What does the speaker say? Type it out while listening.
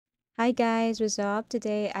Hi guys, what's up?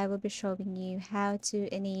 Today I will be showing you how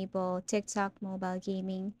to enable TikTok mobile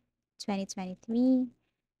gaming 2023.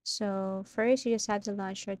 So first you just have to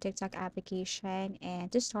launch your TikTok application,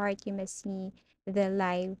 and to start you must see the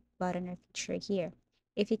live button or feature here.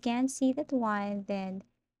 If you can't see that one, then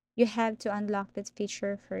you have to unlock that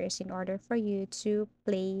feature first in order for you to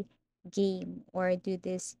play game or do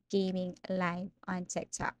this gaming live on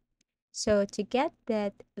TikTok. So to get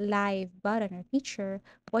that live button or feature,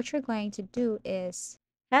 what you're going to do is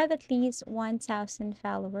have at least 1,000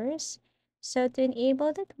 followers. So to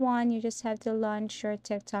enable that one, you just have to launch your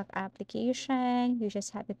TikTok application. You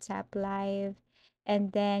just have to tap live,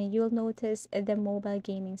 and then you'll notice the mobile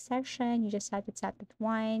gaming section. You just have to tap that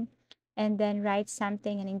one and then write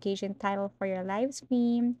something, an engaging title for your live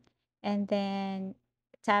stream. And then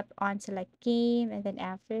tap on select game, and then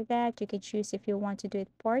after that you can choose if you want to do it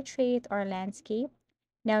portrait or landscape.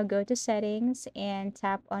 Now go to settings and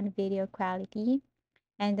tap on video quality,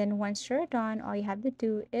 and then once you're done, all you have to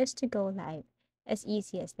do is to go live. As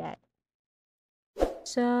easy as that.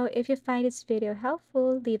 So if you find this video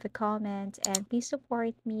helpful, leave a comment and please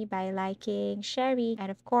support me by liking, sharing,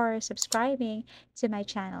 and of course subscribing to my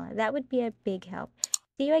channel. That would be a big help.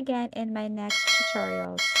 See you again in my next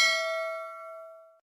tutorials.